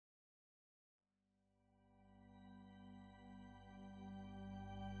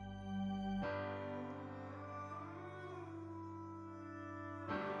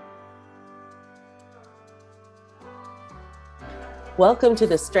Welcome to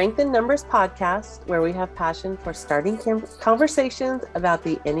the Strength in Numbers podcast, where we have passion for starting conversations about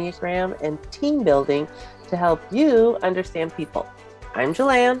the Enneagram and team building to help you understand people. I'm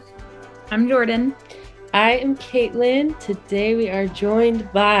Jilann. I'm Jordan. I am Caitlin. Today we are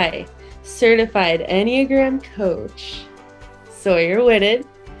joined by certified Enneagram coach, Sawyer Whitted.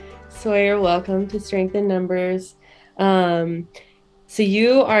 Sawyer, welcome to Strength in Numbers. So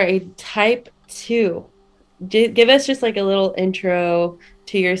you are a type 2. Give us just like a little intro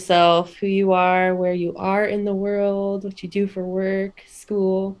to yourself, who you are, where you are in the world, what you do for work,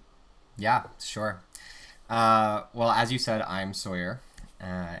 school. Yeah, sure. Well, as you said, I'm Sawyer,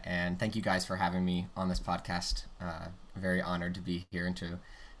 and thank you guys for having me on this podcast. Very honored to be here and to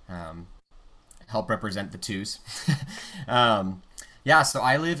help represent the twos. So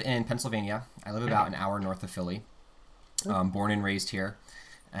I live in Pennsylvania. I live about an hour north of Philly. Born and raised here.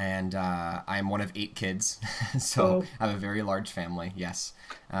 And I'm one of 8 kids, so I have a very large family. Yes,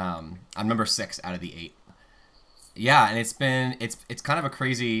 I'm number 6 out of the 8. Yeah, and it's kind of a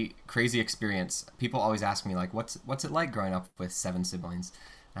crazy experience. People always ask me like, what's it like growing up with 7 siblings?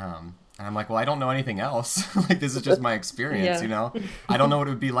 And I'm like, well, I don't know anything else. Like, this is just my experience, Yeah. I don't know what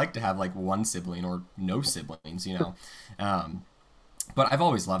it would be like to have like one sibling or no siblings, But I've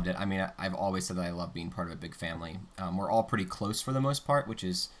always loved it. I mean, I've always said that I love being part of a big family. We're all pretty close for the most part, which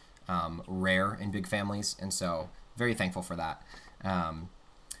is rare in big families, and so very thankful for that.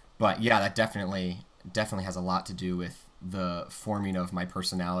 But yeah, that definitely has a lot to do with the forming of my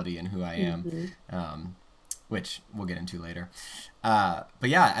personality and who I am, which we'll get into later. But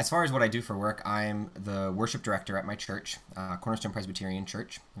yeah, as far as what I do for work, I'm the worship director at my church, Cornerstone Presbyterian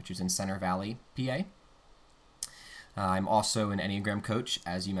Church, which is in Center Valley, PA. I'm also an Enneagram coach,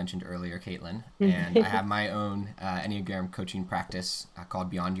 as you mentioned earlier, Caitlin, and I have my own Enneagram coaching practice called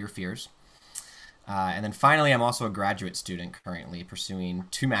Beyond Your Fears. And then finally, I'm also a graduate student currently pursuing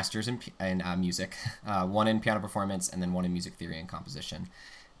 2 masters in music, one in piano performance and then one in music theory and composition.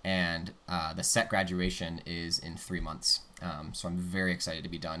 And the set graduation is in 3 months. So I'm very excited to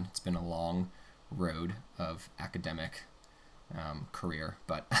be done. It's been a long road of academic career,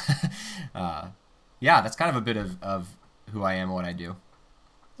 but yeah, that's kind of a bit of who I am and what I do.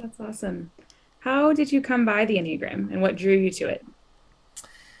 That's awesome. How did you come by the Enneagram and what drew you to it?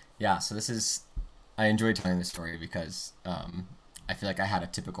 Yeah, so I enjoy telling this story because I feel like I had a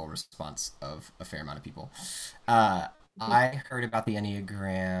typical response of a fair amount of people. I heard about the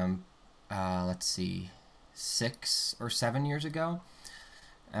Enneagram, 6 or 7 years ago.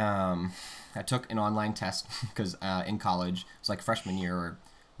 I took an online test because in college, it was like freshman year or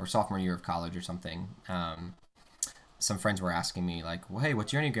sophomore year of college or something. Some friends were asking me like, well, hey,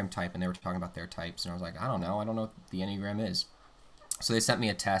 what's your Enneagram type? And they were talking about their types. And I was like, I don't know what the Enneagram is. So they sent me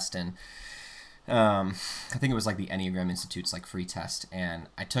a test, and I think it was like the Enneagram Institute's like free test. And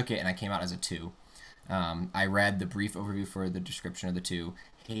I took it and I came out as a 2. I read the brief overview for the description of the 2,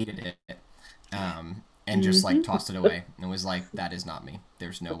 hated it, and just like tossed it away and was like, that is not me.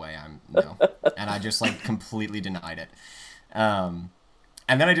 There's no way no. And I just like completely denied it.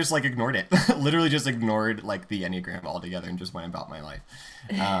 And then I just like ignored it, literally just ignored like the Enneagram altogether and just went about my life.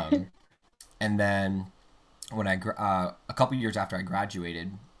 And then when a couple years after I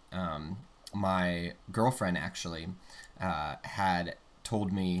graduated, my girlfriend actually had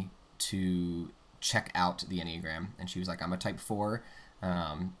told me to check out the Enneagram, and she was like, I'm a type 4,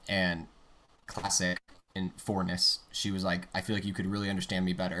 and classic in 4ness, she was like, I feel like you could really understand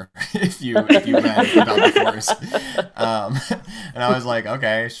me better if you read about the 4s. And I was like,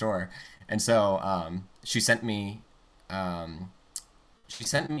 okay, sure. And so she sent me 2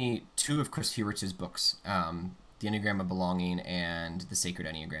 of Chris Hewitt's books, The Enneagram of Belonging and The Sacred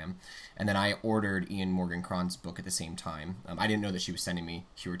Enneagram. And then I ordered Ian Morgan Cron's book at the same time. I didn't know that she was sending me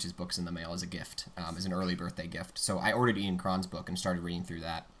Hewitt's books in the mail as a gift, as an early birthday gift. So I ordered Ian Cron's book and started reading through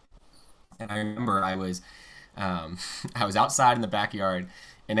that. And I remember I was outside in the backyard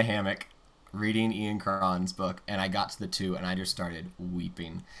in a hammock reading Ian Cron's book, and I got to the 2 and I just started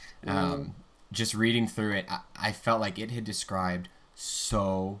weeping. Just reading through it, I felt like it had described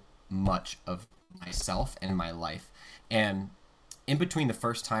so much of myself and my life. And in between the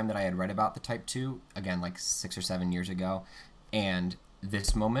first time that I had read about the type 2, again, like 6 or 7 years ago, and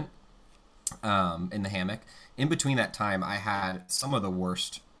this moment in the hammock, in between that time, I had some of the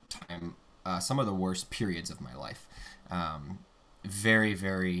worst periods of my life. Very,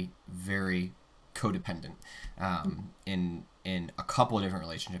 very, very codependent in a couple of different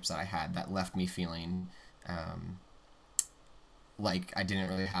relationships that I had that left me feeling like I didn't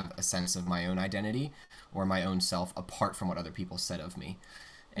really have a sense of my own identity or my own self apart from what other people said of me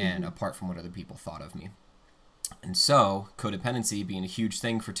and apart from what other people thought of me. And so, codependency being a huge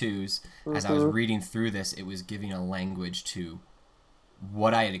thing for twos, as I was Mm-hmm. reading through this, it was giving a language to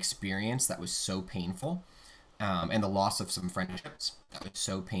what I had experienced that was so painful, and the loss of some friendships that was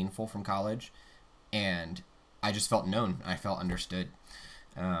so painful from college. And I just felt known. I felt understood.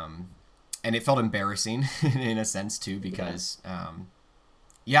 Um, and it felt embarrassing in a sense too, because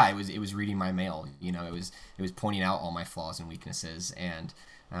yeah, it was reading my mail. It was pointing out all my flaws and weaknesses, and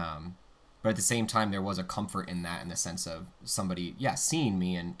but at the same time, there was a comfort in that, in the sense of somebody, yeah, seeing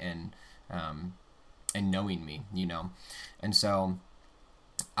me and knowing me, and so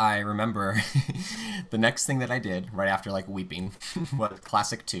I remember the next thing that I did right after like weeping was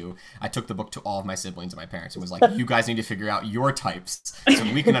classic two. I took the book to all of my siblings and my parents and was like, "You guys need to figure out your types so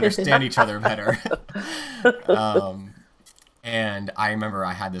we can understand each other better." um, and I remember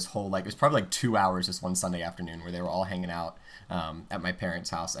I had this whole, like, it was probably like 2 hours this one Sunday afternoon where they were all hanging out at my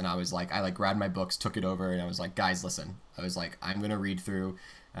parents' house, and I was like, I like grabbed my books, took it over, and I was like, "Guys, listen." I was like, "I'm gonna read through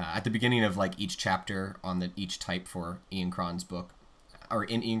at the beginning of like each chapter on each type for Ian Cron's book." Or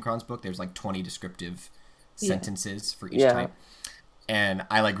in Ian Cron's book, there's like 20 descriptive sentences for each type. And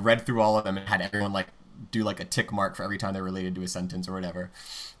I like read through all of them and had everyone like do like a tick mark for every time they're related to a sentence or whatever.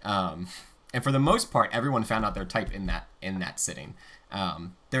 And for the most part, everyone found out their type in that sitting.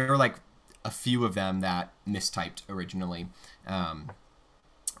 There were like a few of them that mistyped originally.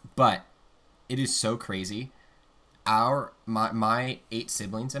 But it is so crazy. My 8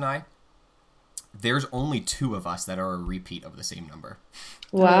 siblings and I, there's only 2 of us that are a repeat of the same number.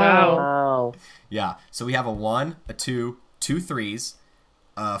 Wow. Wow. Yeah. So we have a 1, a 2, 2 threes,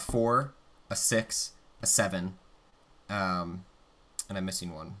 a 4, a 6, a 7, and I'm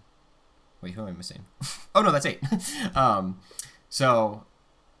missing one. Wait, who am I missing? Oh no, that's 8. So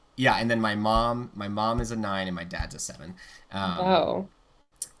yeah, and then my mom is a 9 and my dad's a 7. Wow.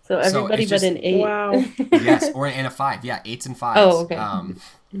 So everybody it's but an 8. Wow. Yes, and a 5. Yeah, 8s and 5s. Oh, okay.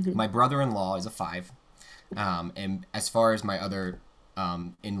 My brother-in-law is a 5. And as far as my other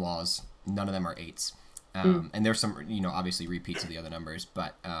in-laws, none of them are 8s. And there's some, obviously repeats of the other numbers.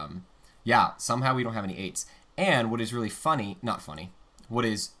 But yeah, somehow we don't have any 8s. And what is really not funny, what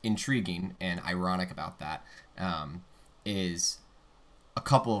is intriguing and ironic about that is a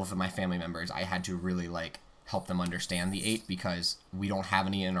couple of my family members, I had to really like help them understand the 8 because we don't have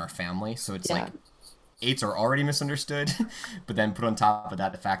any in our family. So it's like 8s are already misunderstood, but then put on top of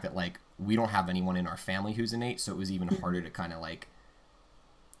that the fact that like we don't have anyone in our family who's an 8, so it was even harder to kind of like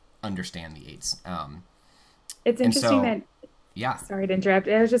understand the 8s. It's interesting that, yeah. Sorry to interrupt.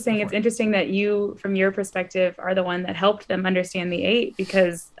 I was just saying it's interesting that you, from your perspective, are the one that helped them understand the 8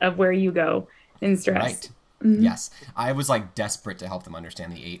 because of where you go in stress. Right. Mm-hmm. Yes. I was like desperate to help them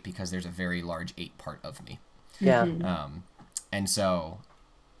understand the 8 because there's a very large 8 part of me. Yeah. And so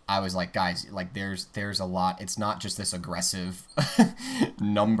I was like, guys, like there's a lot. It's not just this aggressive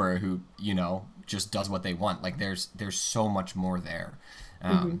number who, just does what they want. Like there's so much more there.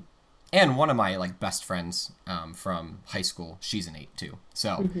 And one of my like best friends from high school, she's an 8 too.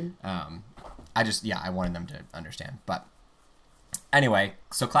 So I wanted them to understand. But anyway,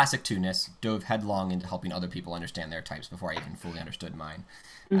 so classic 2-ness, dove headlong into helping other people understand their types before I even fully understood mine.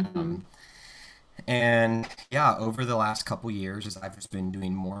 And yeah, over the last couple years, as I've just been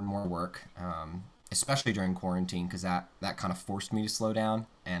doing more and more work, especially during quarantine, because that kind of forced me to slow down,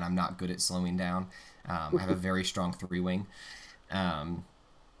 and I'm not good at slowing down. I have a very strong 3-wing.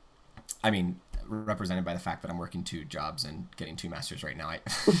 I mean, represented by the fact that I'm working 2 jobs and getting 2 masters right now. I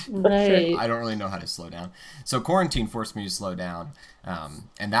don't really know how to slow down. So quarantine forced me to slow down.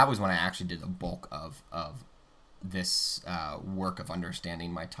 And that was when I actually did the bulk of this work of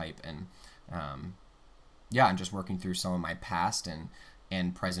understanding my type. And I'm just working through some of my past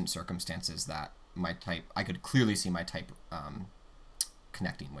and present circumstances that my type, I could clearly see my type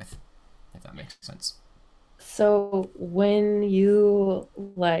connecting with, if that makes sense. So when you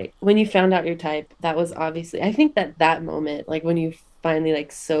found out your type, that was obviously, I think that moment, like when you finally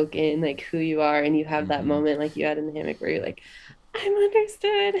like soak in like who you are and you have that moment like you had in the hammock where you're like, I'm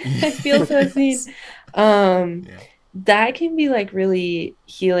understood. I feel so seen. That can be like really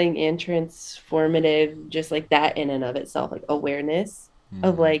healing and transformative, just like that in and of itself, like awareness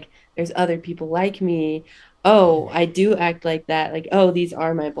of like, there's other people like me. Oh, I do act like that. Like, oh, these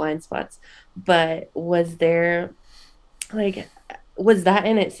are my blind spots. But was that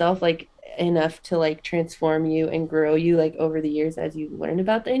in itself like enough to like transform you and grow you like over the years as you learned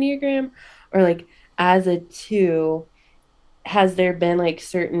about the Enneagram? Or like as a 2, has there been like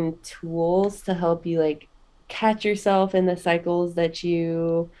certain tools to help you like catch yourself in the cycles that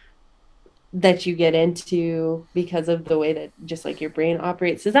you that you get into because of the way that just like your brain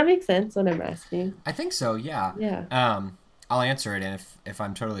operates. Does that make sense what I'm asking? I think so, yeah. Yeah. I'll answer it, and if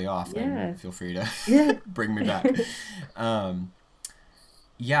I'm totally off, Yeah. then feel free to Yeah. bring me back.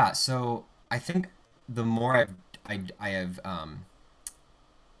 Yeah, so I think the more I have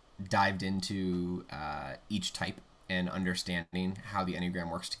dived into each type and understanding how the Enneagram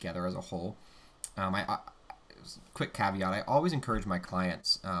works together as a whole, quick caveat, I always encourage my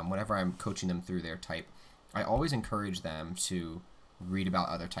clients, whenever I'm coaching them through their type, I always encourage them to read about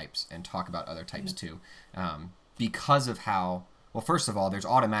other types and talk about other types too. Because of how, well, first of all, there's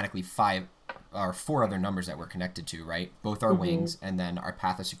automatically 5 or 4 other numbers that we're connected to, right? Both our wings, and then our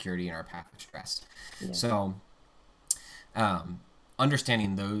path of security and our path of stress. Yeah. So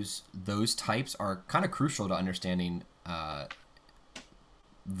understanding those types are kind of crucial to understanding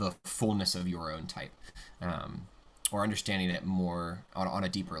the fullness of your own type, or understanding it more on a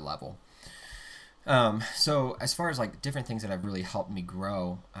deeper level. So as far as like different things that have really helped me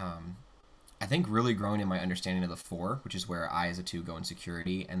grow, I think really growing in my understanding of the 4, which is where I as a 2 go in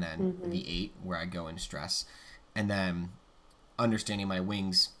security, and then the 8 where I go in stress, and then understanding my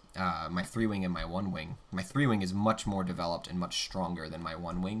wings, my 3 wing and my 1 wing. My 3 wing is much more developed and much stronger than my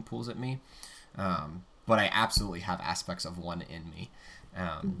 1 wing pulls at me, but I absolutely have aspects of 1 in me.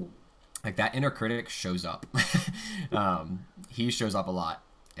 Like that inner critic shows up. He shows up a lot.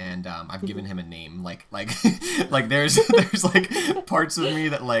 And I've given him a name. Like there's like parts of me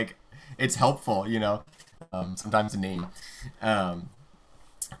that like it's helpful, you know. Sometimes a name.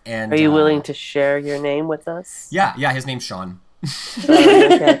 And are you willing to share your name with us? Yeah. His name's Sean.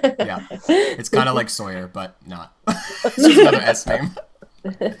 Okay. Yeah, it's kind of like Sawyer, but not. It's just another S name.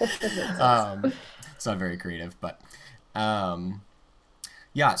 It's not very creative, but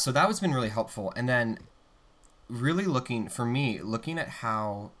yeah. So that has been really helpful, and then really looking at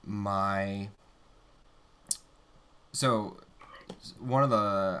how so one of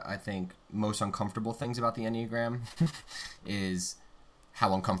the, I think, most uncomfortable things about the Enneagram is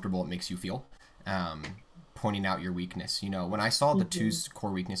how uncomfortable it makes you feel, pointing out your weakness. You know, when I saw the 2's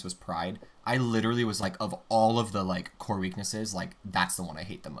core weakness was pride, I literally was like, of all of the like core weaknesses, like that's the one I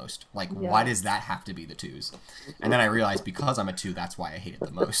hate the most. Like, why does that have to be the 2's? And then I realized because I'm a 2, that's why I hate it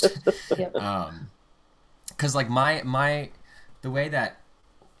the most. Because like the way that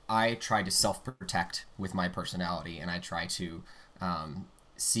I try to self-protect with my personality, and I try to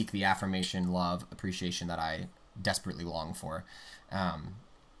seek the affirmation, love, appreciation that I desperately long for.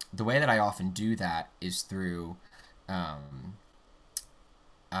 The way that I often do that is through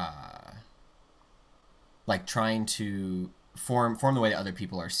like trying to form the way that other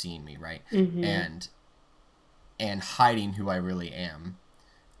people are seeing me, right? And hiding who I really am.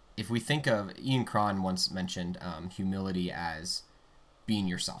 If we think of, Ian Cron once mentioned humility as being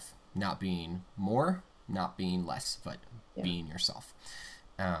yourself, not being more, not being less, but being yourself.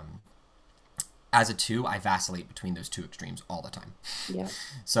 As a 2, I vacillate between those 2 extremes all the time. Yeah.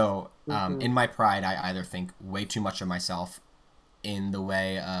 So in my pride, I either think way too much of myself in the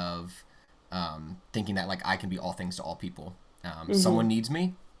way of thinking that like I can be all things to all people. Someone needs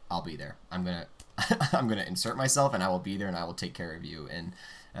me, I'll be there. I'm gonna insert myself, and I will be there, and I will take care of you, and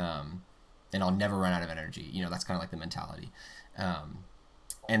I'll never run out of energy. You know, that's kind of like the mentality.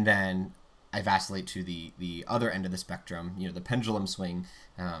 And then I vacillate to the other end of the spectrum, you know, the pendulum swing,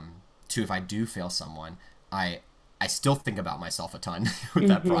 to if I do fail someone, I still think about myself a ton with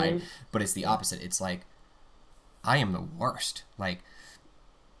that pride, but it's the opposite. It's like, I am the worst. Like,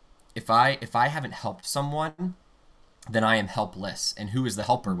 if I haven't helped someone, then I am helpless. And who is the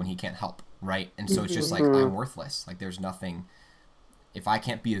helper when he can't help, right? And so it's just like, I'm worthless. Like, there's nothing. If I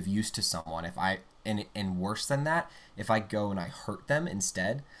can't be of use to someone, and worse than that, if I go and I hurt them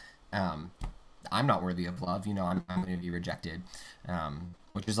instead, I'm not worthy of love. You know, I'm going to be rejected,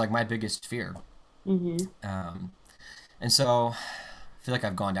 which is like my biggest fear. And so I feel like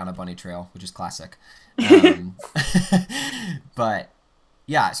I've gone down a bunny trail, which is classic. But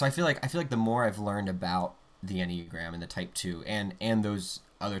yeah, so I feel like the more I've learned about the Enneagram and the type 2 and those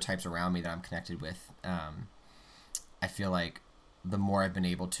other types around me that I'm connected with, I feel like the more I've been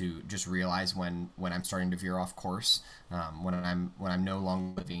able to just realize when I'm starting to veer off course, when I'm no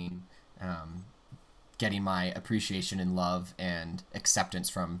longer living, getting my appreciation and love and acceptance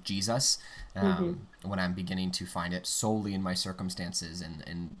from Jesus, when I'm beginning to find it solely in my circumstances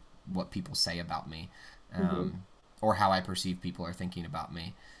and what people say about me, or how I perceive people are thinking about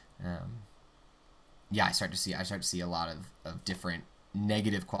me. I start to see a lot of different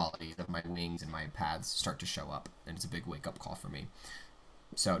negative qualities of my wings and my paths start to show up, and it's a big wake-up call for me.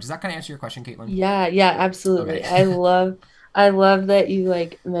 So does that kind of answer your question, Caitlin? Yeah, absolutely. Okay. I love that you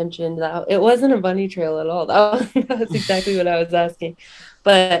like mentioned that it wasn't a bunny trail at all. That was exactly what I was asking.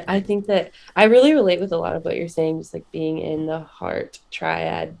 But I think that I really relate with a lot of what you're saying, just like being in the heart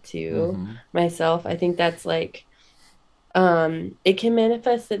triad too Mm-hmm. myself. I think that's like it can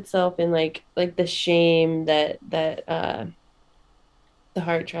manifest itself in like the shame that the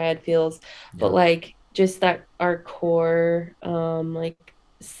heart triad feels, but Yeah. like just that our core like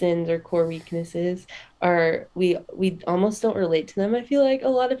sins or core weaknesses are we almost don't relate to them, I feel like a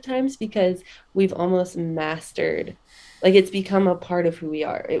lot of times, because we've almost mastered, like it's become a part of who we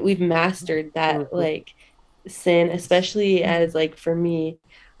are. We've mastered that Mhm. like sin, especially as like for me,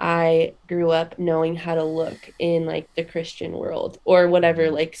 I grew up knowing how to look in like the Christian world or whatever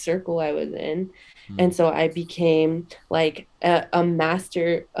Mm-hmm. like circle I was in. Mm. And so I became like a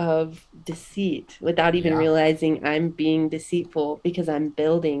master of deceit without even Yeah. realizing I'm being deceitful, because I'm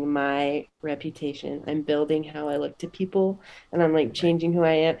building my reputation. I'm building how I look to people, and I'm like Right. changing who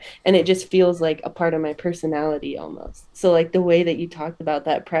I am. And it just feels like a part of my personality almost. So like the way that you talked about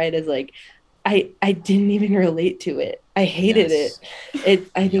that pride is like, I didn't even relate to it. I hated it. Yes.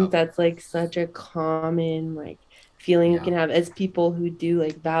 I think Yep. that's like such a common like feeling we Yeah. can have as people who do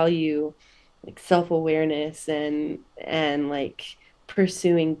like value like self-awareness and like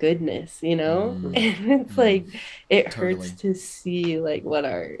pursuing goodness, you know? Mm. And it's Mm. like it hurts Totally. to see like what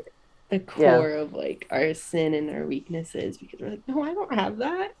our the Yeah. core of like our sin and our weaknesses, because we're like, no, I don't have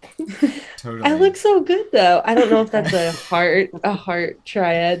that. I Totally. look so good though. I don't know if that's a heart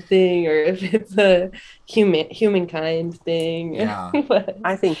triad thing, or if it's a humankind thing. Yeah. But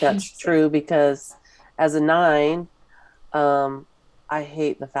I think that's true because as a 9, um, I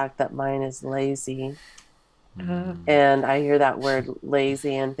hate the fact that mine is lazy. Mm. And I hear that word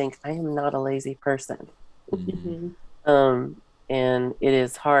lazy and think I am not a lazy person. Mm-hmm. mhm, Um, and it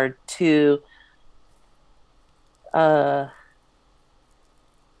is hard to uh,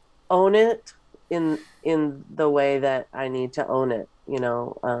 own it in the way that I need to own it.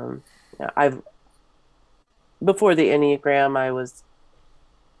 I've before the Enneagram, I was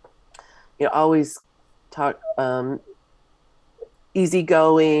always talk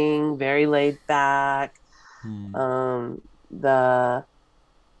easygoing, very laid back. Mm. The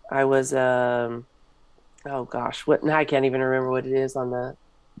I was oh gosh, what I can't even remember what it is on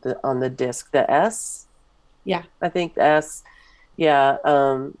the disc. The S, yeah. I think the S. Yeah.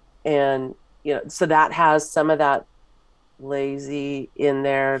 And so that has some of that lazy in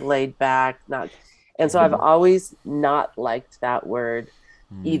there, laid back, not and so I've Mm-hmm. always not liked that word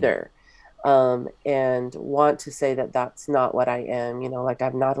Mm. either. And want to say that that's not what I am, like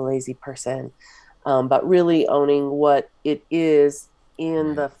I'm not a lazy person, but really owning what it is in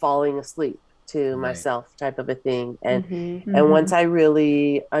Right. the falling asleep to Right. myself type of a thing. And Mhm. and once I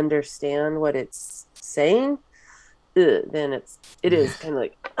really understand what it's saying, then it is kind of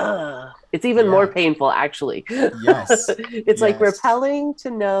like it's even more Yeah. painful actually. Yes. It's like Yes. repelling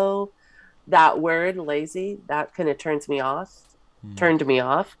to know that word lazy that kind of Mm. turned me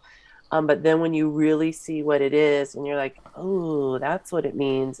off. But then when you really see what it is and you're like, oh, that's what it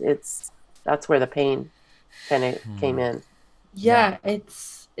means, that's where the pain kind of came Mm. in. Yeah. Yeah,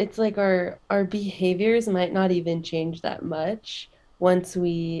 it's like our behaviors might not even change that much once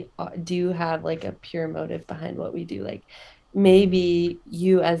we do have like a pure motive behind what we do. Like Mm. maybe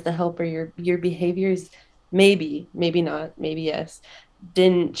you as the helper, your behaviors maybe not, maybe yes,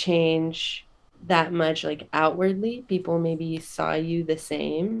 didn't change that much like outwardly. People maybe saw you the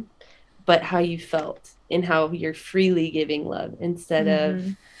same, but how you felt and how you're freely giving love instead of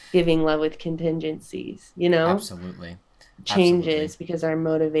Mhm. giving love with contingencies, Absolutely. Absolutely. changes, because our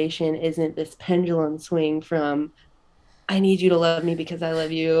motivation isn't this pendulum swing from I need you to love me because I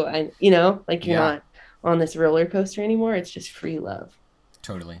love you, and like you're Yeah. not on this roller coaster anymore. It's just free love.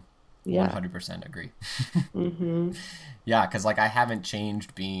 Totally. Yeah. 100% agree. Mm-hmm. Yeah, because like I haven't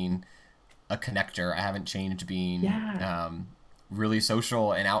changed being a connector. I haven't changed being Yeah. really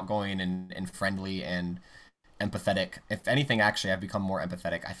social and outgoing and friendly and empathetic. If anything, actually, I've become more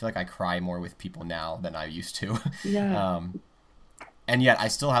empathetic. I feel like I cry more with people now than I used to. Yeah. um, and yet I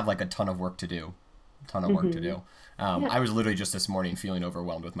still have like a ton of work to do. Ton of work to Mm-hmm. do. Yeah. I was literally just this morning feeling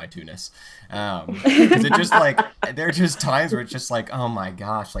overwhelmed with my two-ness. Because it just like, there are just times where it's just like, oh my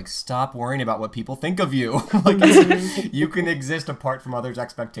gosh, like stop worrying about what people think of you. Like Mm-hmm. you can exist apart from others'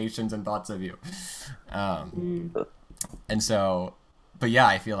 expectations and thoughts of you. Um, Mm-hmm. and so, but yeah,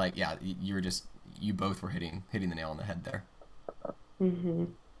 I feel like, yeah, you both were hitting the nail on the head there. Mm-hmm.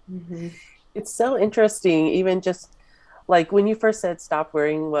 Mm-hmm. It's so interesting, even just like when you first said stop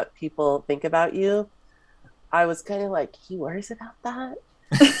worrying what people think about you, I was kind of like, he worries about that.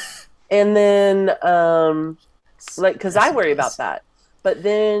 And then like, because I worry Yes. about that. But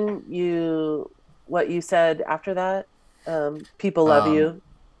then what you said after that, people love you.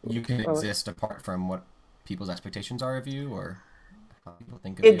 You can Or exist apart from what people's expectations are of you, or how people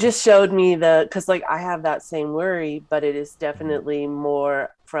think of it you. just showed me because like I have that same worry, but it is Mhm. definitely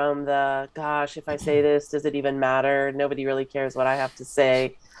more from gosh, if I say this, does it even matter? Nobody really cares what I have to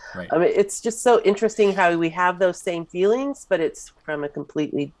say. Right. I mean, it's just so interesting how we have those same feelings, but it's from a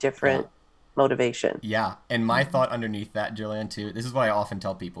completely Yeah. different motivation. Yeah. And my thought underneath that, Jillian, too, this is what I often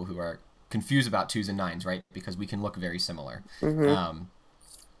tell people who are confused about twos and nines, right? Because we can look very similar. Hmm. Um,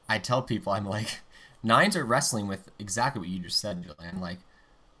 I tell people, I'm like, nines are wrestling with exactly what you just said, Jillian. Like,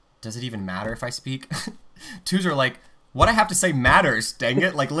 does it even matter if I speak? Twos are like, what I have to say matters, dang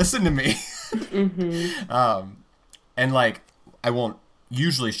it. Like, listen to me. Mm-hmm. And like, I won't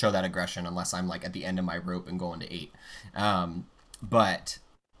usually show that aggression unless I'm like at the end of my rope and going to 8. But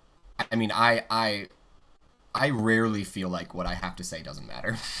I mean, I rarely feel like what I have to say doesn't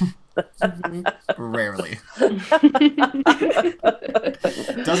matter. Mm-hmm. Rarely.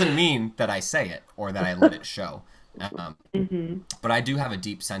 Doesn't mean that I say it or that I let it show. Um, Mm-hmm. but I do have a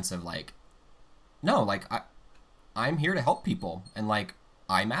deep sense of like, no, like I'm here to help people, and like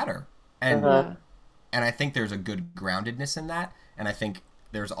I matter. And Uh-huh. Yeah. and I think there's a good groundedness in that, and I think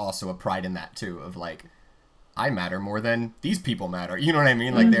there's also a pride in that too, of like I matter more than these people matter. You know what I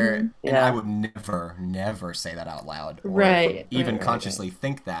mean? Like Mm-hmm. and I Yeah. would never say that out loud or Right. even Right. consciously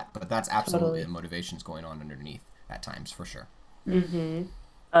think that, but that's absolutely Totally. the motivations going on underneath at times for sure. Mm-hmm.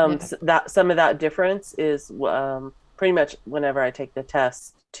 Yeah. That some of that difference is pretty much whenever I take the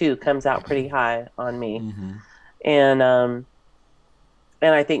test, 2 comes out pretty high on me, Mm-hmm. and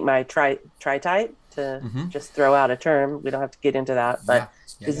I think my tri-type, to Mm-hmm. just throw out a term, we don't have to get into that, Yeah. but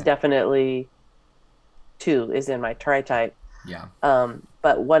Yeah. is Yeah. definitely 2 is in my tri-type. Yeah.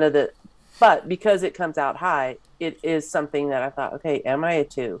 But because it comes out high, it is something that I thought, okay, am I a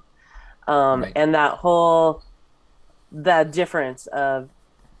 2? Right. And that difference of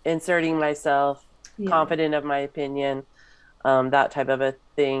inserting myself, Yeah. confident of my opinion, that type of a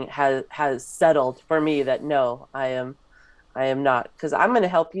thing has settled for me that no, I am not, because I'm going to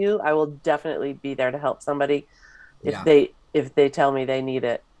help you. I will definitely be there to help somebody Yeah. if they tell me they need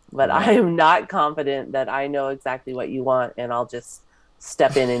it. But Right. I am not confident that I know exactly what you want, and I'll just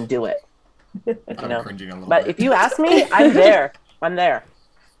step in and do it. I'm cringing a little But bit. if you ask me, I'm there. I'm there.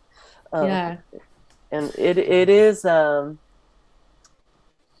 Yeah. And it is a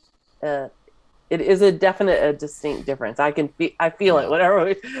distinct difference. I feel it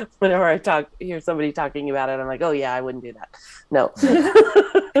Yeah. whenever I hear somebody talking about it. I'm like, oh yeah, I wouldn't do that. No.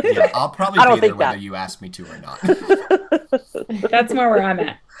 Yeah, I'll probably I don't be there think whether that. you ask me to or not. That's more where I'm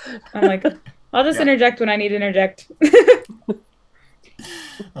at. I'm like, I'll just Yeah. interject when I need to interject.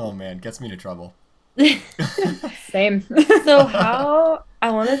 Oh man, gets me into trouble. Same. So how I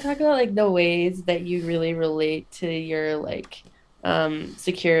want to talk about like the ways that you really relate to your like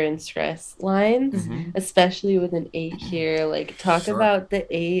secure and stress lines, Mhm. especially with an 8 here. Like talk Sure. about the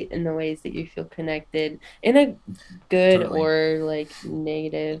 8 and the ways that you feel connected in a good Totally. or like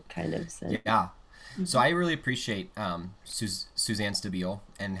negative kind of sense. Yeah. So I really appreciate Suzanne Stabile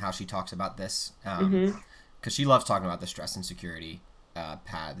and how she talks about this, Mm-hmm. because she loves talking about the stress and security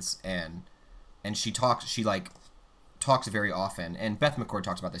paths, and she talks very often, and Beth McCord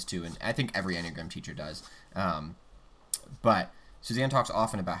talks about this too, and I think every Enneagram teacher does. But Suzanne talks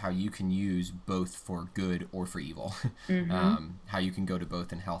often about how you can use both for good or for evil, how you can go to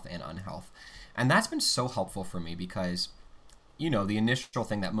both in health and unhealth, and that's been so helpful for me because, the initial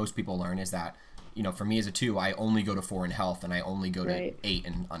thing that most people learn is that, for me as a 2, I only go to 4 in health and I only go to Right. 8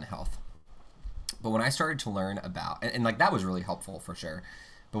 in unhealth. But when I started to learn about, and like that was really helpful for sure,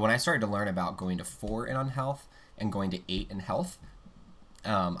 but when I started to learn about going to 4 in unhealth and going to 8 in health,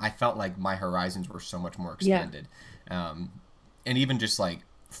 I felt like my horizons were so much more expanded. And even just like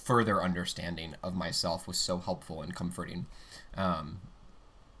further understanding of myself was so helpful and comforting.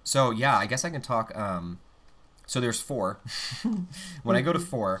 So yeah, I guess I can talk. So there's 4. When I go to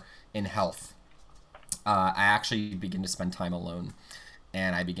 4 in health, I actually begin to spend time alone,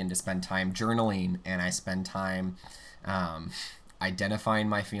 and I begin to spend time journaling, and I spend time identifying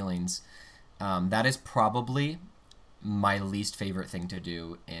my feelings. That is probably my least favorite thing to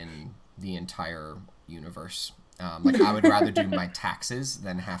do in the entire universe. Like I would rather do my taxes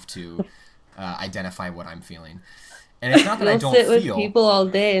than have to identify what I'm feeling. And it's not that I You'll don't sit with feel people all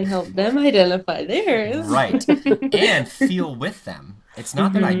day and help them identify theirs. right and feel with them. It's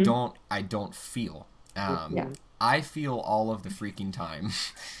not that Mhm. I don't feel. Yeah. I feel all of the freaking time.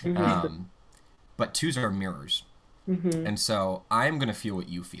 Mhm. But 2s are mirrors. Mhm. And so I'm going to feel what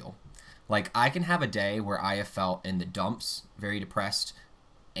you feel. Like, I can have a day where I have felt in the dumps, very depressed,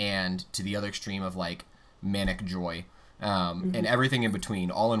 and to the other extreme of like manic joy, and everything in between,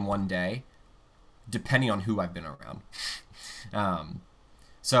 all in one day, depending on who I've been around.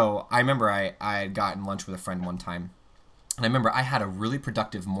 So I remember I had gotten lunch with a friend one time, and I remember I had a really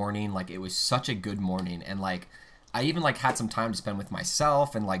productive morning. Like, it was such a good morning, and like I even like had some time to spend with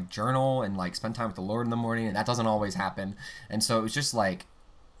myself and like journal and like spend time with the Lord in the morning, and that doesn't always happen. And so it was just like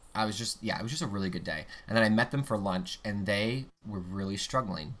it was just a really good day. And then I met them for lunch, and they were really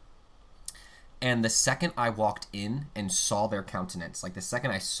struggling. And the second I walked in and saw their countenance, like the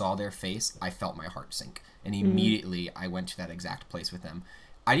second I saw their face, I felt my heart sink. And immediately I went to that exact place with them.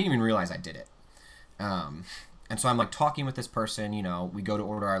 I didn't even realize I did it. And so I'm like talking with this person, you know, we go to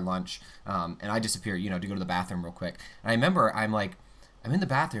order our lunch, and I disappear, you know, to go to the bathroom real quick. And I remember I'm in the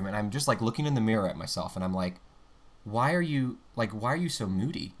bathroom, and I'm just like looking in the mirror at myself, and I'm like, why are you so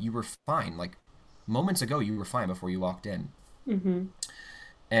moody? You were fine. Like, moments ago, you were fine before you walked in. Mm-hmm.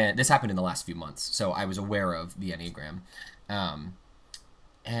 And this happened in the last few months, so I was aware of the Enneagram.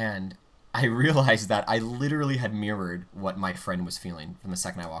 And I realized that I literally had mirrored what my friend was feeling from the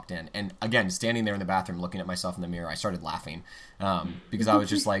second I walked in. And again, standing there in the bathroom looking at myself in the mirror, I started laughing, because I was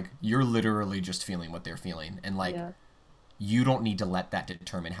just like, you're literally just feeling what they're feeling. And like, you don't need to let that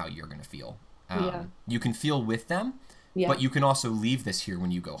determine how you're going to feel. You can feel with them, but you can also leave this here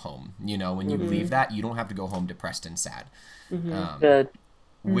when you go home. You know, when you leave that, you don't have to go home depressed and sad. Good.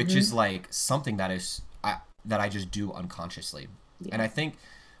 Which is like something that I just do unconsciously. And I think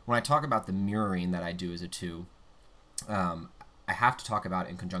when I talk about the mirroring that I do as a 2, I have to talk about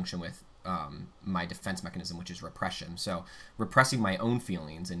it in conjunction with my defense mechanism, which is repression. So repressing my own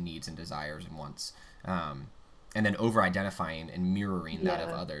feelings and needs and desires and wants, and then over-identifying and mirroring that of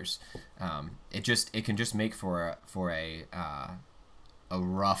others. It can just make for a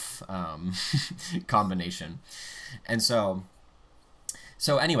rough combination. And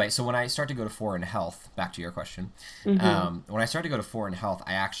so anyway, so when I start to go to 4 in health, back to your question, when I start to go to 4 in health,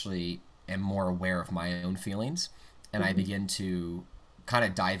 I actually am more aware of my own feelings, and I begin to kind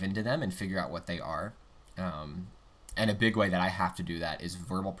of dive into them and figure out what they are. And a big way that I have to do that is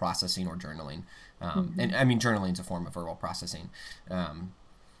verbal processing or journaling. And I mean, journaling is a form of verbal processing.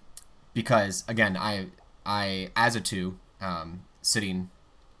 Because again, I as a 2, sitting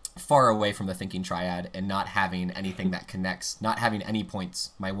far away from the thinking triad and not having anything that connects, not having any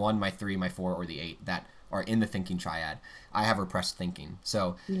points, my 1, my 3, my 4, or the 8 that are in the thinking triad, I have repressed thinking.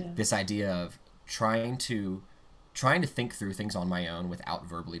 So this idea of trying to think through things on my own without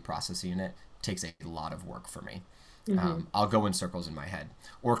verbally processing it takes a lot of work for me. I'll go in circles in my head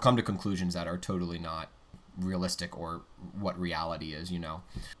or come to conclusions that are totally not realistic or what reality is, you know.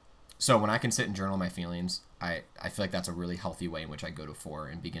 So when I can sit and journal my feelings, I feel like that's a really healthy way in which I go to 4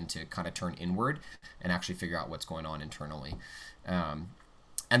 and begin to kind of turn inward and actually figure out what's going on internally. And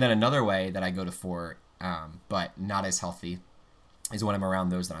then another way that I go to 4, but not as healthy, is when I'm around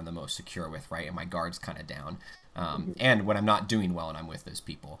those that I'm the most secure with, right? And my guard's kind of down. And when I'm not doing well and I'm with those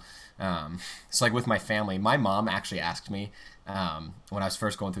people. So like with my family, my mom actually asked me when I was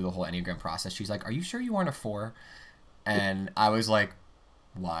first going through the whole Enneagram process, she's like, are you sure you aren't a 4? And I was like,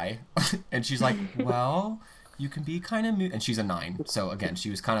 why? And she's like, well, you can be kind of and she's a 9. So again, she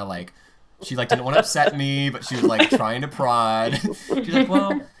was kind of like, she like didn't want to upset me, but she was like trying to prod. She's like,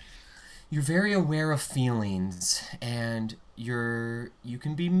 well, you're very aware of feelings and you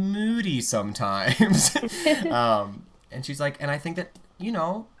can be moody sometimes. And she's like, and I think that, you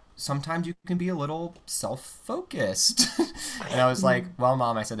know, sometimes you can be a little self-focused. And I was like, well,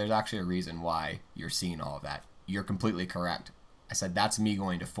 Mom, I said, there's actually a reason why you're seeing all of that. You're completely correct. I said, that's me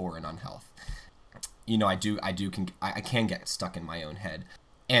going to 4 in unhealth. You know, I can get stuck in my own head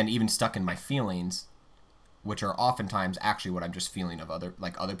and even stuck in my feelings, which are oftentimes actually what I'm just feeling of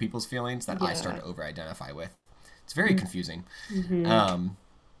other people's feelings that I start to over-identify with. It's very confusing. So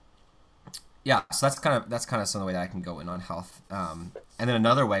that's kind of some of the way that I can go in on health. And then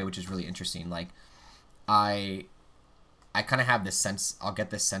another way, which is really interesting, like I kind of have this sense, I'll get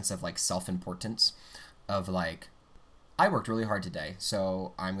this sense of like self-importance of like, I worked really hard today,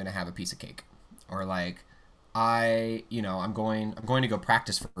 so I'm going to have a piece of cake. Or like, I'm going to go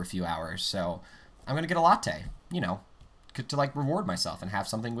practice for a few hours, so I'm going to get a latte, you know, to like reward myself and have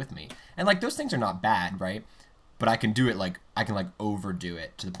something with me. And like those things are not bad, right? But I can do it I can overdo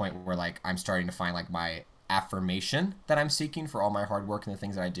it to the point where like I'm starting to find like my affirmation that I'm seeking for all my hard work and the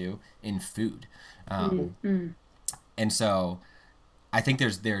things that I do in food. And so I think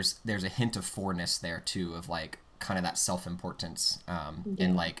there's a hint of 4-ness there too, of like kind of that self-importance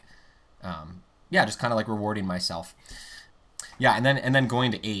and like just kind of like rewarding myself. And then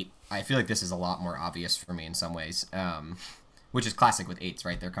going to 8, I feel like this is a lot more obvious for me in some ways, which is classic with eights,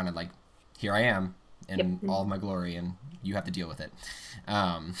 right? They're kind of like, here I am in all of my glory, and you have to deal with it.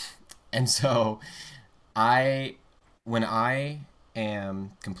 And so when I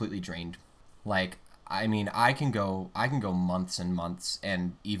am completely drained, like, I mean, I can go months and months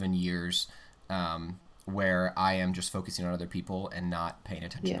and even years, where I am just focusing on other people and not paying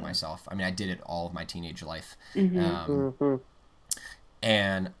attention to myself. I mean, I did it all of my teenage life.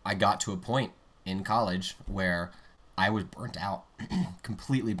 And I got to a point in college where I was burnt out,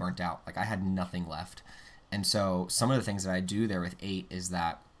 completely burnt out. Like, I had nothing left. And so some of the things that I do there with 8 is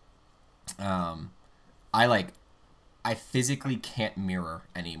that I physically can't mirror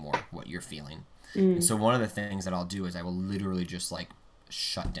anymore what you're feeling. And so one of the things that I'll do is I will literally just like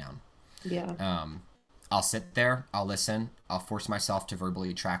shut down. I'll sit there, I'll listen, I'll force myself to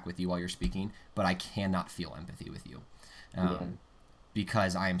verbally track with you while you're speaking, but I cannot feel empathy with you.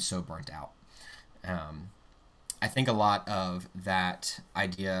 Because I am so burnt out. I think a lot of that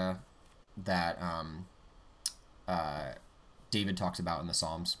idea that David talks about in the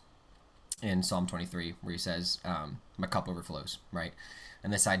Psalms, in Psalm 23, where he says, my cup overflows, right?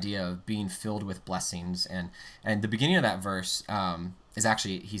 And this idea of being filled with blessings. And the beginning of that verse is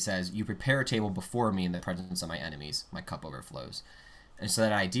actually, he says, you prepare a table before me in the presence of my enemies, my cup overflows. And so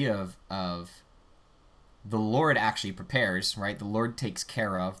that idea of the Lord actually prepares, right? The Lord takes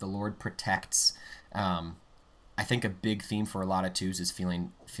care of, the Lord protects. I think a big theme for a lot of twos is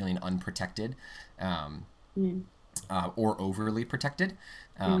feeling unprotected, or overly protected.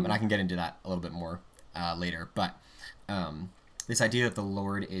 And I can get into that a little bit more later. But this idea that the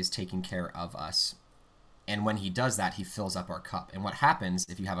Lord is taking care of us. And when he does that, he fills up our cup. And what happens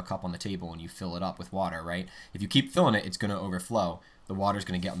if you have a cup on the table and you fill it up with water, right? If you keep filling it, it's going to overflow. The water's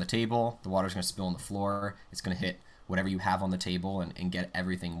going to get on the table. The water's going to spill on the floor. It's going to hit whatever you have on the table and get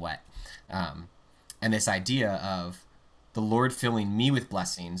everything wet. And this idea of the Lord filling me with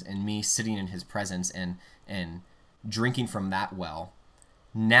blessings and me sitting in his presence and drinking from that well,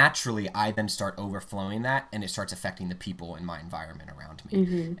 naturally I then start overflowing that, and it starts affecting the people in my environment around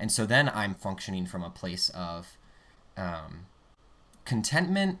me. And so then I'm functioning from a place of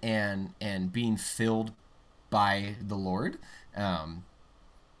contentment and being filled by the Lord, and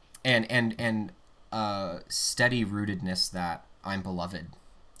steady rootedness that I'm beloved.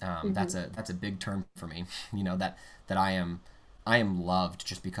 That's a big term for me, that I am loved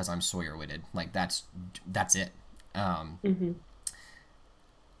just because I'm Sawyer Whitted. Like, that's it.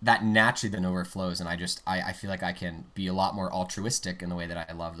 That naturally then overflows, and I feel like I can be a lot more altruistic in the way that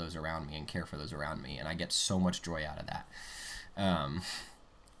I love those around me and care for those around me, and I get so much joy out of that.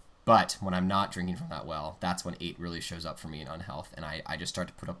 But when I'm not drinking from that well, that's when 8 really shows up for me in unhealth, and I just start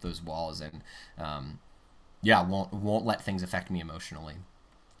to put up those walls and won't let things affect me emotionally.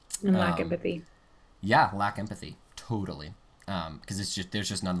 And lack empathy. Yeah, lack empathy, totally. Because there's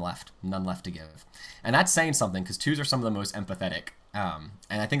just none left to give, and that's saying something, because 2s are some of the most empathetic, and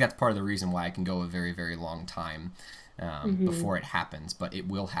I think that's part of the reason why I can go a very, very long time before it happens, but it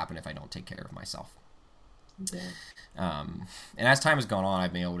will happen if I don't take care of myself. And as time has gone on,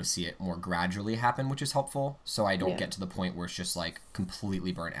 I've been able to see it more gradually happen, which is helpful, so I don't get to the point where it's just like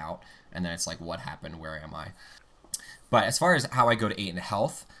completely burnt out, and then it's like, what happened? Where am I? But as far as how I go to 8 in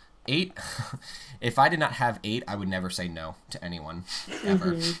health, 8, if I did not have 8, I would never say no to anyone,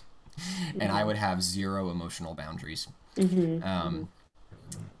 ever. And I would have 0 emotional boundaries.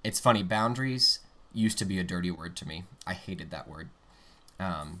 It's funny, boundaries used to be a dirty word to me. I hated that word.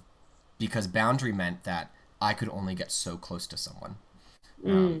 Because boundary meant that I could only get so close to someone.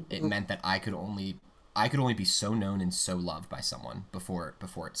 It meant that I could only be so known and so loved by someone before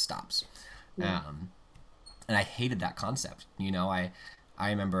it stops. And I hated that concept. I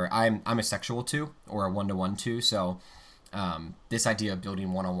remember I'm a sexual 2, or a 1-to-1 2, so this idea of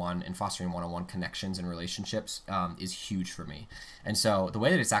building one-on-one and fostering one-on-one connections and relationships is huge for me. And so the way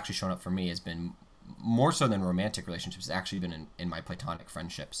that it's actually shown up for me has been more so than romantic relationships. It's actually been in my platonic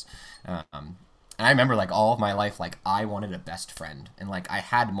friendships. And I remember, like, all of my life, like, I wanted a best friend, and like I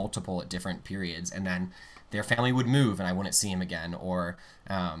had multiple at different periods, and then their family would move and I wouldn't see him again, or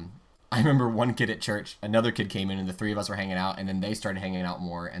I remember one kid at church, another kid came in, and the 3 of us were hanging out, and then they started hanging out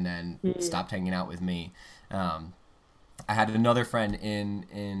more, and then stopped hanging out with me. I had another friend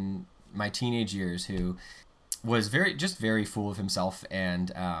in my teenage years who was very full of himself,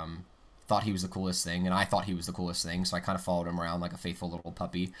 and thought he was the coolest thing, and I thought he was the coolest thing, so I kind of followed him around like a faithful little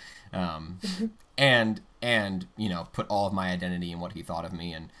puppy, and put all of my identity in what he thought of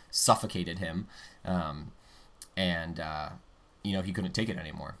me, and suffocated him, he couldn't take it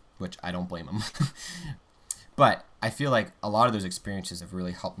anymore, which I don't blame him. But I feel like a lot of those experiences have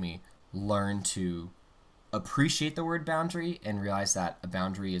really helped me learn to appreciate the word boundary and realize that a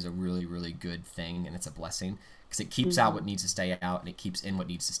boundary is a really, really good thing and it's a blessing because it keeps out what needs to stay out and it keeps in what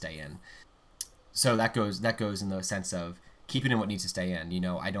needs to stay in. So that goes in the sense of keeping in what needs to stay in.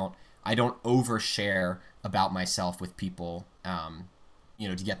 I don't overshare about myself with people,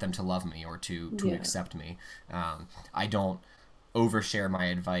 to get them to love me or to accept me. I don't overshare my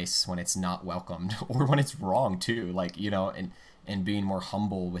advice when it's not welcomed or when it's wrong too, and being more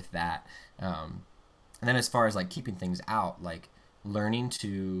humble with that. And then as far as keeping things out, learning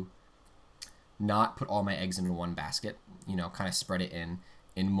to not put all my eggs in one basket, kind of spread it in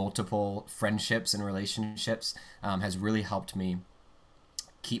multiple friendships and relationships, has really helped me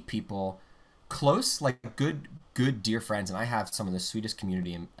keep people close, good dear friends. And I have some of the sweetest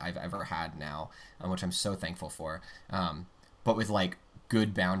community I've ever had now, which I'm so thankful for. But with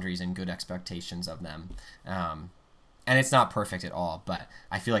good boundaries and good expectations of them. And it's not perfect at all, but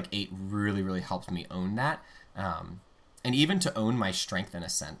I feel like 8 really, really helped me own that. And even to own my strength in a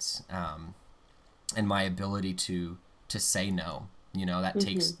sense, and my ability to say no,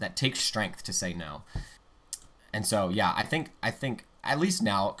 that takes strength to say no. And so, yeah, I think at least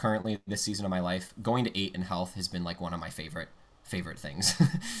now, currently this season of my life, going to 8 in health has been one of my favorite things.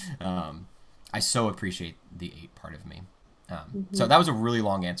 I so appreciate the 8 part of me. So that was a really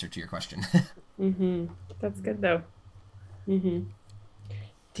long answer to your question. That's good though. Do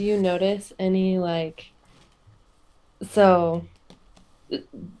you notice any I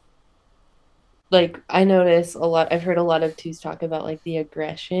notice a lot, I've heard a lot of 2s talk about the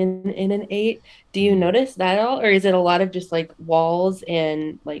aggression in an 8. Do you notice that at all? Or is it a lot of just walls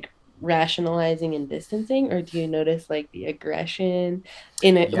and rationalizing and distancing? Or do you notice the aggression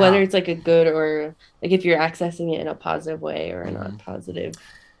in it, whether it's a good or if you're accessing it in a positive way or a not positive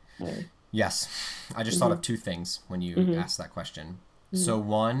way? Yes. I just thought of 2 things when you asked that question. So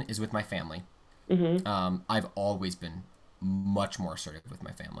one is with my family. I've always been much more assertive with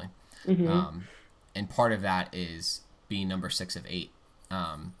my family. And part of that is being number 6 of 8.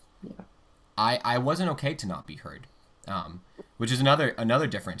 I wasn't okay to not be heard, which is another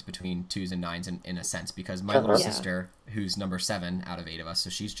difference between 2s and 9s in a sense, because my little sister, who's number 7 out of 8 of us, so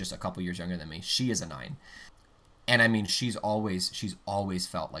she's just a couple years younger than me, she is a 9. And I mean, she's always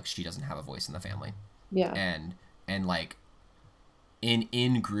felt like she doesn't have a voice in the family. Yeah. And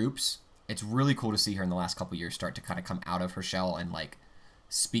in groups, it's really cool to see her in the last couple years start to kind of come out of her shell and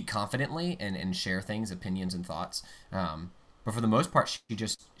speak confidently and share things, opinions and thoughts. But for the most part,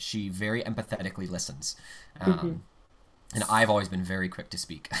 she very empathetically listens. And I've always been very quick to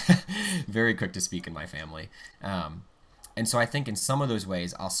speak, very quick to speak in my family. And so I think in some of those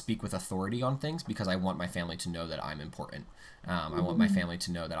ways, I'll speak with authority on things because I want my family to know that I'm important. I want my family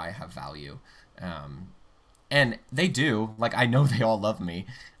to know that I have value. And they do. I know they all love me.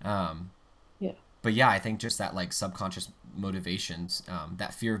 But yeah, I think just that subconscious motivations,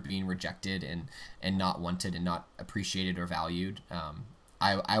 that fear of being rejected and not wanted and not appreciated or valued,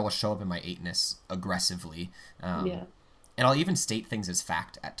 I will show up in my 8-ness aggressively. And I'll even state things as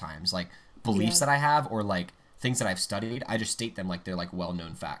fact at times, beliefs that I have or things that I've studied. I just state them like they're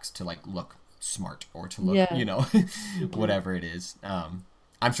well-known facts to look smart or to look, whatever it is.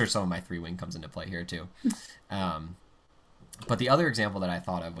 I'm sure some of my 3-wing comes into play here too. But the other example that I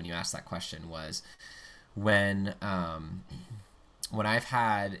thought of when you asked that question was when I've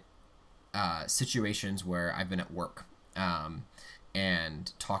had situations where I've been at work and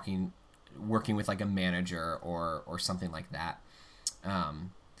working with a manager or something like that.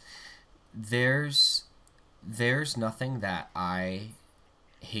 There's nothing that I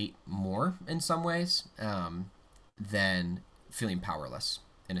hate more in some ways than feeling powerless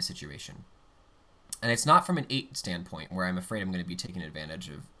in a situation. And it's not from an 8 standpoint where I'm afraid I'm going to be taken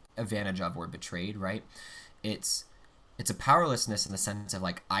advantage of or betrayed, right? It's a powerlessness in the sense of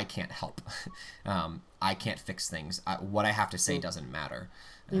I can't help. I can't fix things. What I have to say doesn't matter.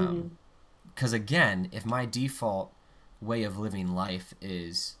 Because again, if my default way of living life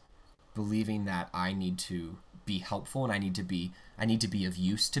is believing that I need to be helpful and I need to be of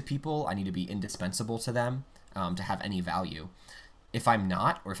use to people, I need to be indispensable to them to have any value. If I'm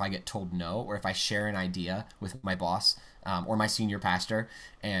not, or if I get told no, or if I share an idea with my boss or my senior pastor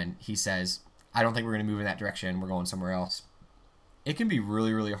and he says, I don't think we're going to move in that direction, we're going somewhere else, it can be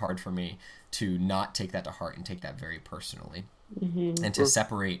really, really hard for me to not take that to heart and take that very personally. And to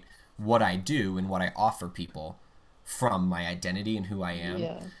separate what I do and what I offer people from my identity and who I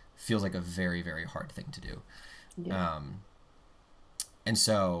am feels like a very, very hard thing to do. And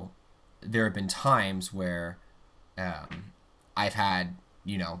so there have been times where I've had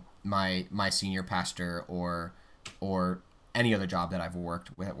my senior pastor or any other job that I've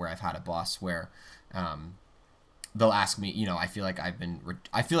worked with where I've had a boss where they'll ask me, I feel like I've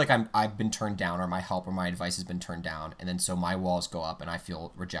been turned down, or my help or my advice has been turned down, and then so my walls go up and I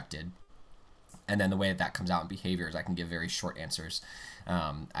feel rejected. And then the way that comes out in behavior is I can give very short answers.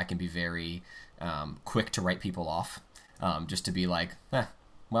 I can be very quick to write people off, just to be like,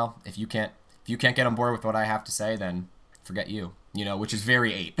 well, if you can't get on board with what I have to say, then forget you, which is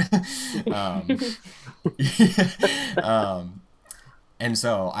very 8. And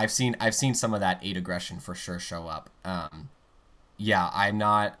so I've seen some of that 8 aggression for sure show up. I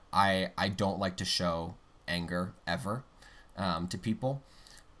don't like to show anger ever to people.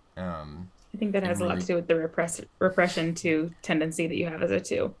 I think that has a lot to do with the repression to tendency that you have as a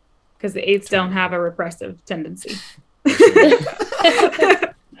 2, because the 8s don't have a repressive tendency.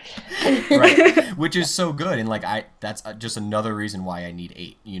 Right, which is so good, and that's just another reason why I need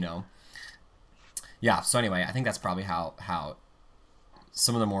 8. Yeah. So anyway, I think that's probably how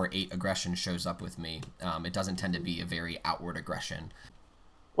some of the more 8 aggression shows up with me. It doesn't tend to be a very outward aggression.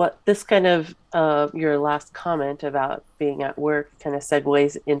 What this kind of your last comment about being at work kind of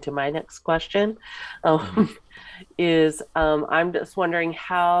segues into my next question, is I'm just wondering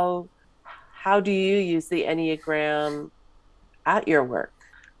how do you use the Enneagram at your work,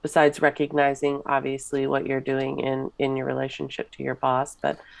 besides recognizing obviously what you're doing in your relationship to your boss?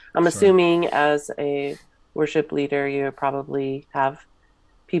 But I'm assuming as a worship leader, you probably have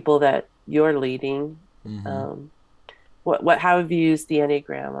people that you're leading. Mm-hmm. How have you used the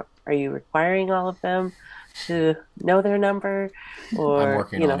Enneagram? Are you requiring all of them to know their number, or I'm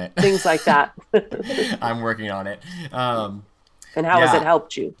working on it. Things like that? I'm working on it. And how has it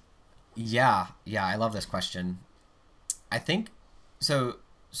helped you? Yeah, I love this question. I think so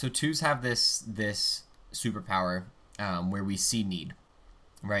 2s have this superpower where we see need,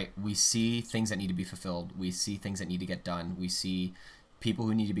 right? We see things that need to be fulfilled. We see things that need to get done. We see people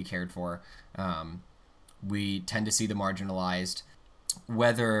who need to be cared for. We tend to see the marginalized.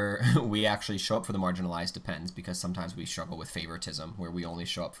 Whether we actually show up for the marginalized depends, because sometimes we struggle with favoritism, where we only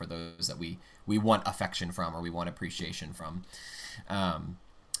show up for those that we want affection from, or we want appreciation from.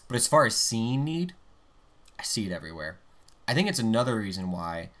 But as far as seeing need, I see it everywhere. I think it's another reason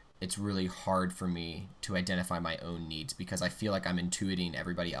why it's really hard for me to identify my own needs, because I feel like I'm intuiting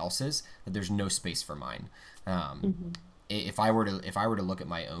everybody else's, that there's no space for mine. If I were to look at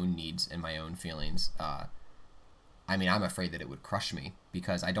my own needs and my own feelings, I'm afraid that it would crush me,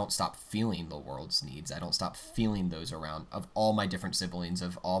 because I don't stop feeling the world's needs. I don't stop feeling those around, of all my different siblings,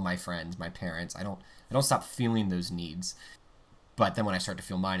 of all my friends, my parents. I don't stop feeling those needs. But then when I start to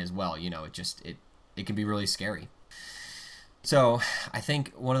feel mine as well, it can be really scary. So I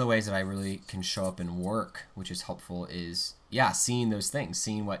think one of the ways that I really can show up in work, which is helpful, is seeing those things,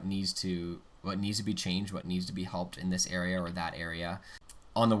 seeing what needs to be changed, what needs to be helped in this area or that area.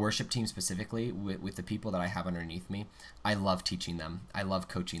 On the worship team specifically, with the people that I have underneath me, I love teaching them. I love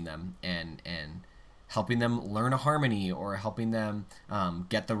coaching them and helping them learn a harmony, or helping them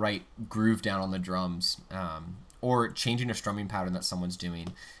get the right groove down on the drums, or changing a strumming pattern that someone's doing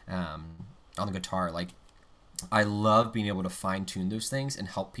on the guitar. I love being able to fine-tune those things and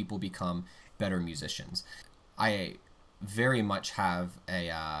help people become better musicians. I very much have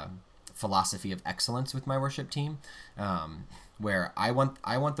a philosophy of excellence with my worship team, where I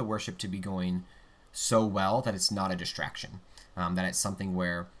want the worship to be going so well that it's not a distraction, that it's something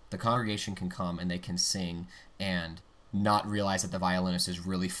where the congregation can come and they can sing and not realize that the violinist is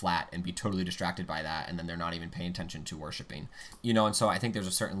really flat and be totally distracted by that, and then they're not even paying attention to worshiping. And so I think there's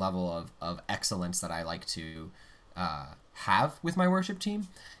a certain level of excellence that I like to have with my worship team.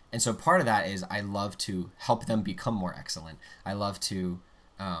 And so part of that is I love to help them become more excellent. I love to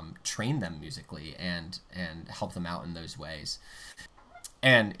train them musically and help them out in those ways.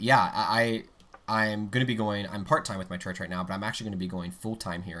 And I'm going to be going, I'm part-time with my church right now, but I'm actually going to be going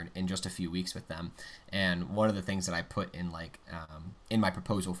full-time here in just a few weeks with them. And one of the things that I put in in my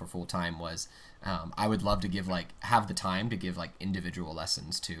proposal for full-time was I would love to have the time to give individual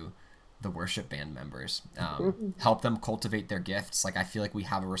lessons to the worship band members, help them cultivate their gifts. I feel like we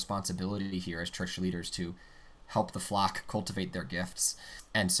have a responsibility here as church leaders to help the flock cultivate their gifts.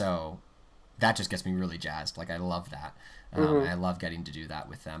 And so that just gets me really jazzed. I love that. And I love getting to do that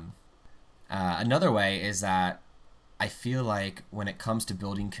with them. Another way is that I feel like when it comes to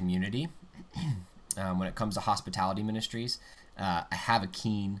building community, when it comes to hospitality ministries, I have a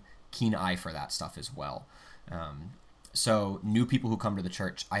keen eye for that stuff as well. So new people who come to the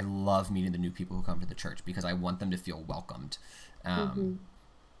church, I love meeting the new people who come to the church, because I want them to feel welcomed.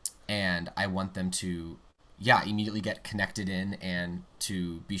 And I want them to, immediately get connected in and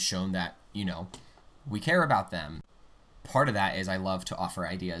to be shown that, we care about them. Part of that is I love to offer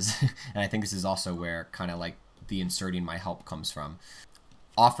ideas. And I think this is also where kind of like the inserting my help comes from.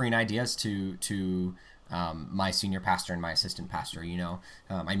 Offering ideas to my senior pastor and my assistant pastor,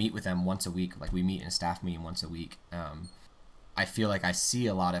 I meet with them once a week. Like we meet in a staff meeting once a week. I feel like I see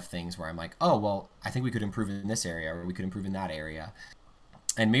a lot of things where I'm like, oh, well, I think we could improve in this area, or we could improve in that area.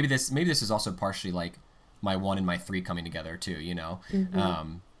 And maybe this is also partially like my 1 and my 3 coming together too,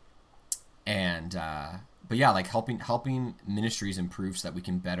 Mm-hmm. But yeah, like helping ministries improve so that we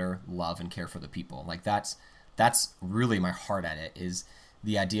can better love and care for the people. Like that's really my heart at it, is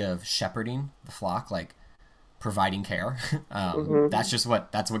the idea of shepherding the flock, like providing care. Mm-hmm.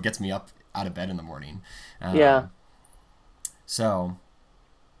 That's what gets me up out of bed in the morning. So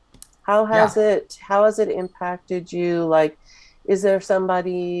how has it impacted you? Like, is there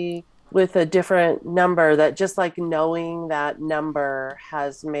somebody with a different number that just like knowing that number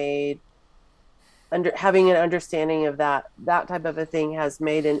has made having an understanding of that type of a thing has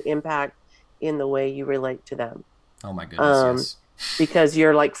made an impact in the way you relate to them? Oh my goodness, yes. Because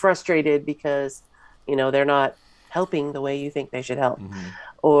you're like frustrated because, they're not helping the way you think they should help. Mm-hmm.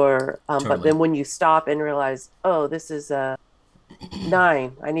 Or, Totally. But then when you stop and realize, oh, this is a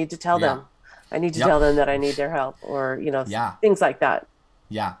 9, I need to tell them. I need to tell them that I need their help, or, things like that.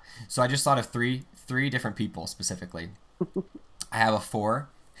 Yeah. So I just thought of three different people specifically. I have a 4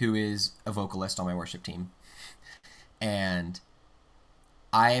 who is a vocalist on my worship team. And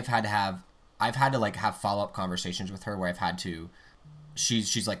I've had to like have follow-up conversations with her where I've had to,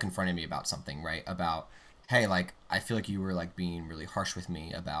 she's like confronted me about something, right? About, hey, like, I feel like you were like being really harsh with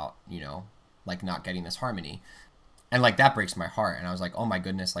me about, like not getting this harmony. And like, that breaks my heart. And I was like, oh my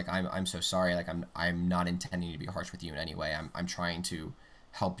goodness, like, I'm so sorry. Like, I'm not intending to be harsh with you in any way. I'm trying to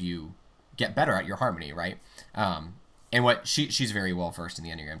help you get better at your harmony, right? And what she's very well versed in the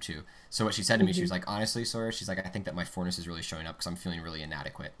Enneagram too. So what she said to me, she was like, honestly, Sawyer, she's like, I think that my 4ness is really showing up because I'm feeling really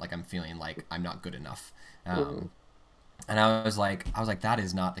inadequate. Like I'm feeling like I'm not good enough. And I was like, that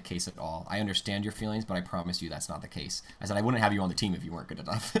is not the case at all. I understand your feelings, but I promise you that's not the case. I said, I wouldn't have you on the team if you weren't good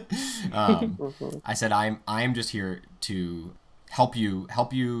enough. I said, I'm just here to help you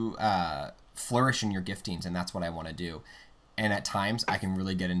flourish in your giftings. And that's what I want to do. And at times I can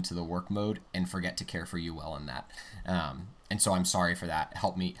really get into the work mode and forget to care for you well in that. And so I'm sorry for that.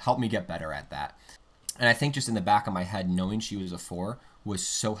 Help me get better at that. And I think just in the back of my head, knowing she was a 4 was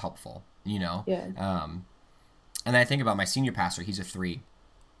so helpful, Yeah. And I think about my senior pastor, he's a 3.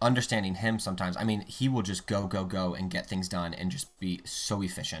 Understanding him sometimes, I mean, he will just go and get things done and just be so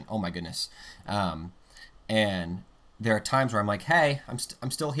efficient. Oh my goodness. And there are times where I'm like, hey, I'm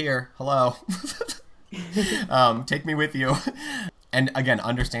still here. Hello. Take me with you. And again,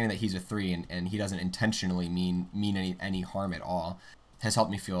 understanding that he's a 3 and he doesn't intentionally mean any harm at all has helped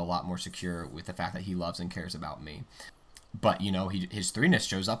me feel a lot more secure with the fact that he loves and cares about me. But, his 3ness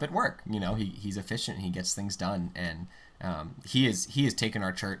shows up at work. He's efficient. He gets things done. And he has taken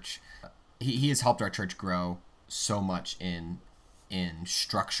our church. He has helped our church grow so much in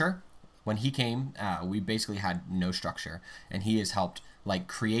structure. When he came, we basically had no structure. And he has helped like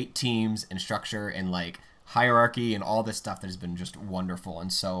create teams and structure and like hierarchy and all this stuff that has been just wonderful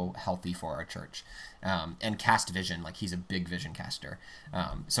and so healthy for our church. And cast vision, like he's a big vision caster.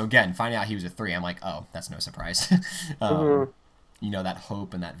 So again, finding out he was a 3, I'm like, oh, that's no surprise. That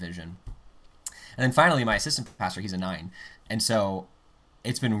hope and that vision. And then finally, my assistant pastor, he's a 9. And so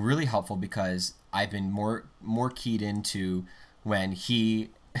it's been really helpful because I've been more keyed into when he,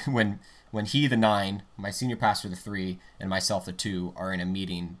 the 9, my senior pastor, the 3, and myself, the 2, are in a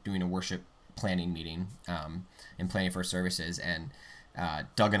meeting, doing a worship planning meeting, and planning for services. And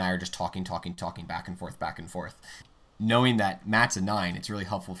Doug and I are just talking back and forth. Knowing that Matt's a 9, it's really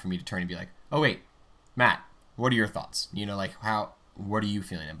helpful for me to turn and be like, oh wait, Matt, what are your thoughts? What are you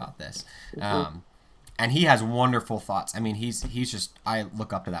feeling about this? And he has wonderful thoughts. I mean, he's just, I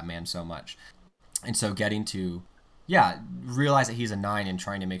look up to that man so much. And so getting to, realize that he's a 9 and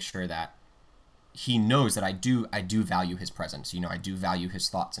trying to make sure that he knows that I do value his presence. I do value his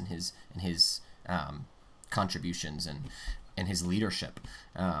thoughts and his contributions and his leadership.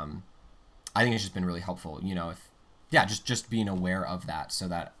 I think it's just been really helpful, just being aware of that, so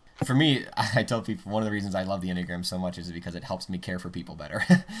that for me, I tell people one of the reasons I love the Enneagram so much is because it helps me care for people better.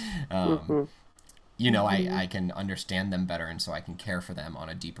 I can understand them better, and so I can care for them on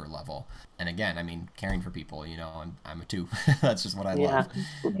a deeper level. And again, I mean, caring for people, I'm a 2. That's just what I love.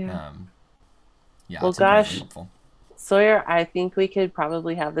 Yeah. Well, gosh, really Sawyer, I think we could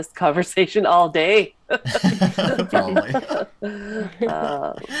probably have this conversation all day. Probably.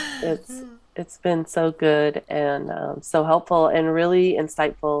 It's been so good and so helpful and really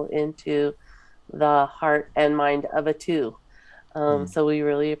insightful into the heart and mind of a 2. So we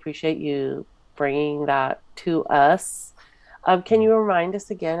really appreciate you bringing that to us. Can you remind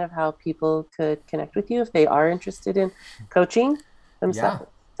us again of how people could connect with you if they are interested in coaching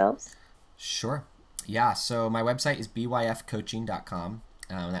themselves? Sure. Yeah. So my website is byfcoaching.com.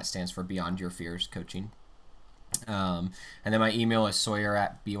 That stands for Beyond Your Fears Coaching. And then my email is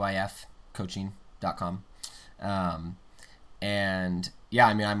sawyer@byfcoaching.com. And yeah,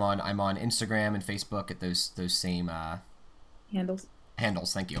 I mean, I'm on Instagram and Facebook at those same handles.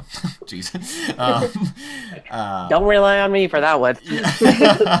 Thank you. Jeez. Don't rely on me for that one.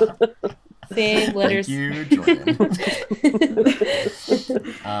 Same letters. Thank you, Jordan.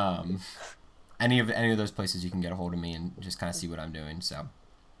 Any of those places you can get a hold of me and just kind of see what I'm doing. So,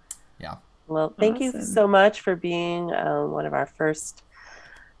 yeah. Well, thank you so much for being one of our first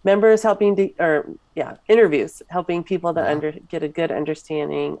members, interviews, helping people to get a good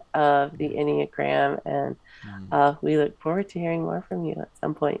understanding of the Enneagram. And we look forward to hearing more from you at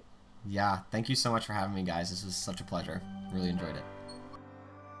some point. Yeah. Thank you so much for having me, guys. This was such a pleasure. Really enjoyed it.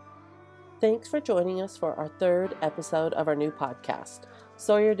 Thanks for joining us for our 3rd episode of our new podcast.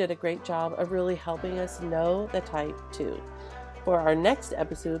 Sawyer did a great job of really helping us know the type 2. For our next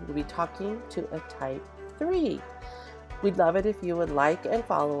episode, we'll be talking to a type 3. We'd love it if you would like and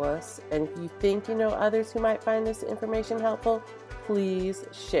follow us. And if you think you know others who might find this information helpful, please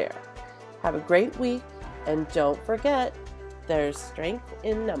share. Have a great week. And don't forget, there's strength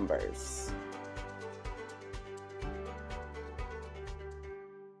in numbers.